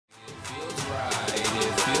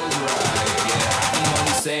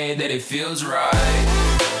way that it feels right.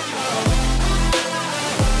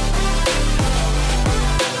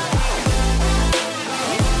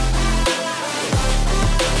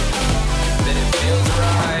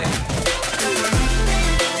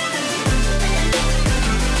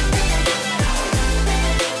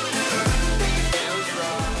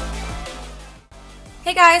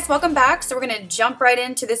 Hey guys, welcome back. So we're going to jump right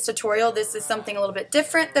into this tutorial. This is something a little bit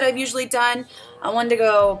different that I've usually done. I wanted to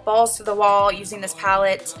go balls to the wall using this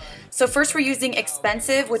palette. So first we're using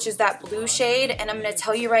Expensive, which is that blue shade, and I'm going to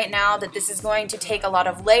tell you right now that this is going to take a lot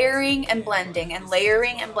of layering and blending and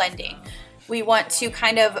layering and blending. We want to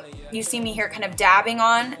kind of, you see me here kind of dabbing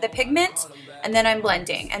on the pigment, and then I'm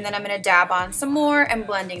blending, and then I'm going to dab on some more and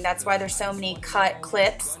blending. That's why there's so many cut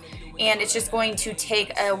clips. And it's just going to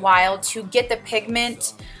take a while to get the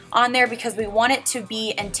pigment on there because we want it to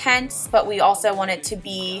be intense, but we also want it to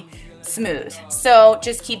be smooth. So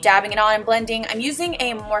just keep dabbing it on and blending. I'm using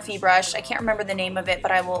a Morphe brush. I can't remember the name of it,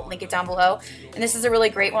 but I will link it down below. And this is a really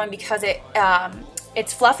great one because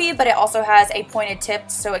it's fluffy, but it also has a pointed tip,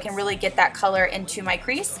 so it can really get that color into my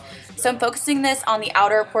crease. So I'm focusing this on the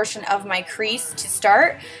outer portion of my crease to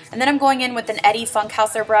start, and then I'm going in with an Eddie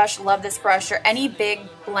Funkhauser brush, love this brush, or any big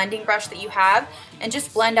blending brush that you have, and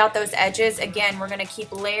just blend out those edges. Again, we're going to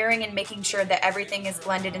keep layering and making sure that everything is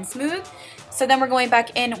blended and smooth. So then we're going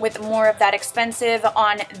back in with more of that Expensive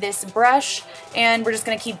on this brush, and we're just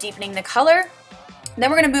going to keep deepening the color. Then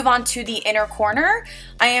we're going to move on to the inner corner.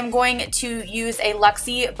 I am going to use a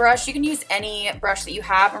Luxie brush. You can use any brush that you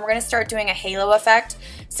have, and we're going to start doing a halo effect.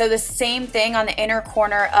 So the same thing on the inner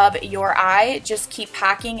corner of your eye, just keep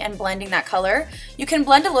packing and blending that color. You can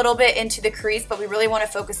blend a little bit into the crease, but we really want to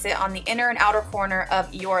focus it on the inner and outer corner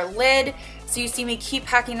of your lid. So you see me keep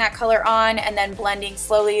packing that color on and then blending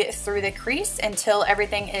slowly through the crease until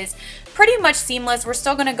everything is pretty much seamless. We're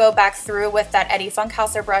still going to go back through with that Eddie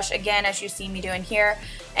Funkhauser brush again, as you see me doing here,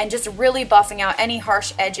 and just really buffing out any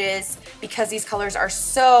harsh edges because these colors are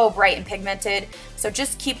so bright and pigmented. So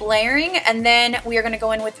just keep layering, and then we are going to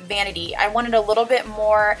go in with Vanity. I wanted a little bit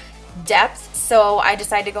more depth, so I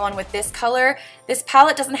decided to go in with this color. This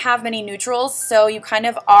palette doesn't have many neutrals, so you kind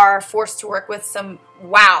of are forced to work with some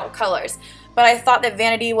wow colors. But I thought that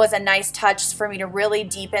Vanity was a nice touch for me to really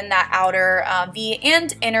deepen that outer V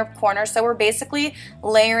and inner corner. So we're basically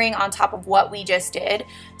layering on top of what we just did.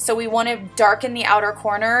 So we want to darken the outer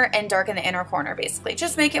corner and darken the inner corner, basically.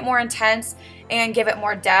 Just make it more intense and give it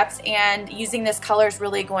more depth. And using this color is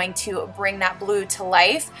really going to bring that blue to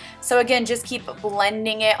life. So again, just keep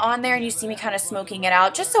blending it on there, and you see me kind of smoking it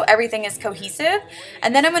out just so everything is cohesive.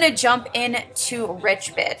 And then I'm going to jump into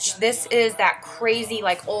Rich Bitch. This is that crazy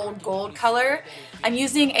like old gold color. I'm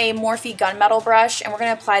using a Morphe gunmetal brush, and we're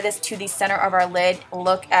going to apply this to the center of our lid.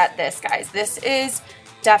 Look at this, guys. This is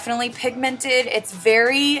definitely pigmented.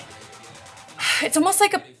 It's almost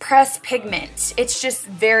like a pressed pigment. It's just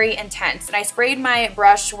very intense. And I sprayed my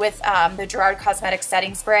brush with the OFRA Cosmetics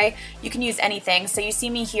setting spray. You can use anything. So you see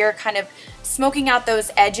me here kind of smoking out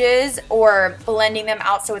those edges or blending them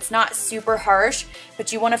out so it's not super harsh,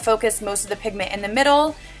 but you want to focus most of the pigment in the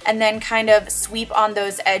middle and then kind of sweep on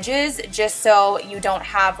those edges just so you don't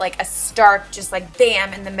have like a stark just like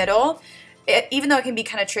bam in the middle. Even though it can be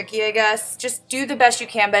kind of tricky, I guess, just do the best you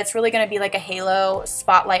can, but it's really going to be like a halo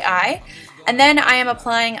spotlight eye. And then I am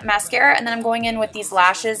applying mascara, and then I'm going in with these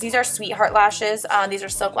lashes. These are Sweetheart lashes. These are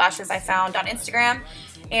silk lashes I found on Instagram,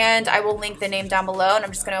 and I will link the name down below, and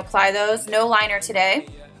I'm just going to apply those. No liner today.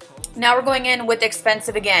 Now we're going in with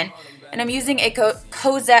Expensive again, and I'm using a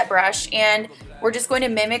Cosette brush, and we're just going to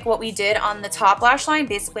mimic what we did on the top lash line,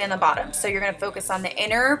 basically on the bottom. So you're going to focus on the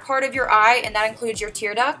inner part of your eye, and that includes your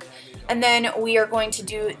tear duct. And then we are going to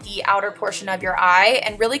do the outer portion of your eye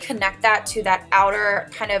and really connect that to that outer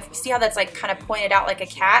kind of, see how that's like kind of pointed out like a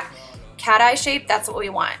cat eye shape? That's what we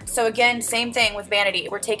want. So again, same thing with Vanity.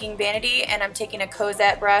 We're taking Vanity, and I'm taking a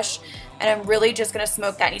Cosette brush, and I'm really just going to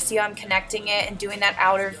smoke that. You see how I'm connecting it and doing that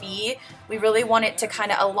outer V? We really want it to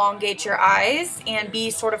kind of elongate your eyes and be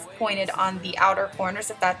sort of pointed on the outer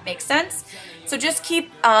corners, if that makes sense. So just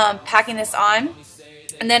keep packing this on.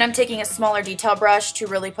 And then I'm taking a smaller detail brush to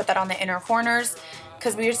really put that on the inner corners,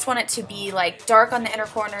 because we just want it to be like dark on the inner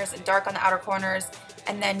corners and dark on the outer corners,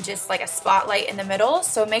 and then just like a spotlight in the middle.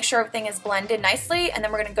 So make sure everything is blended nicely, and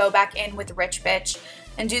then we're going to go back in with Rich Bitch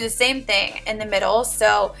and do the same thing in the middle.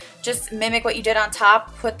 So just mimic what you did on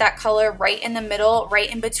top, put that color right in the middle,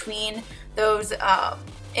 right in between those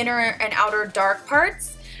inner and outer dark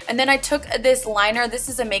parts. And then I took this liner. This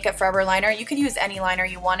is a Makeup Forever liner. You could use any liner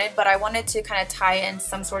you wanted, but I wanted to kind of tie in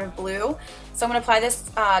some sort of blue. So I'm going to apply this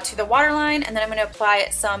to the waterline, and then I'm going to apply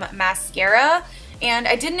some mascara. And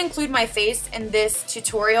I didn't include my face in this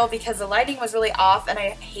tutorial because the lighting was really off and I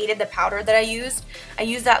hated the powder that I used. I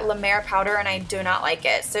used that La Mer powder and I do not like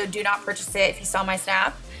it, so do not purchase it if you saw my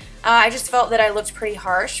snap. I just felt that I looked pretty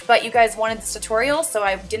harsh, but you guys wanted this tutorial, so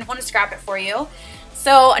I didn't want to scrap it for you.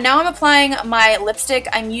 So now I'm applying my lipstick.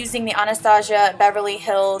 I'm using the Anastasia Beverly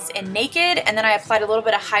Hills in Naked, and then I applied a little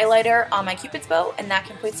bit of highlighter on my Cupid's bow, and that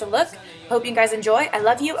completes the look. Hope you guys enjoy. I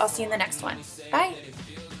love you. I'll see you in the next one. Bye.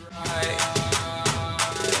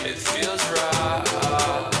 It feels right.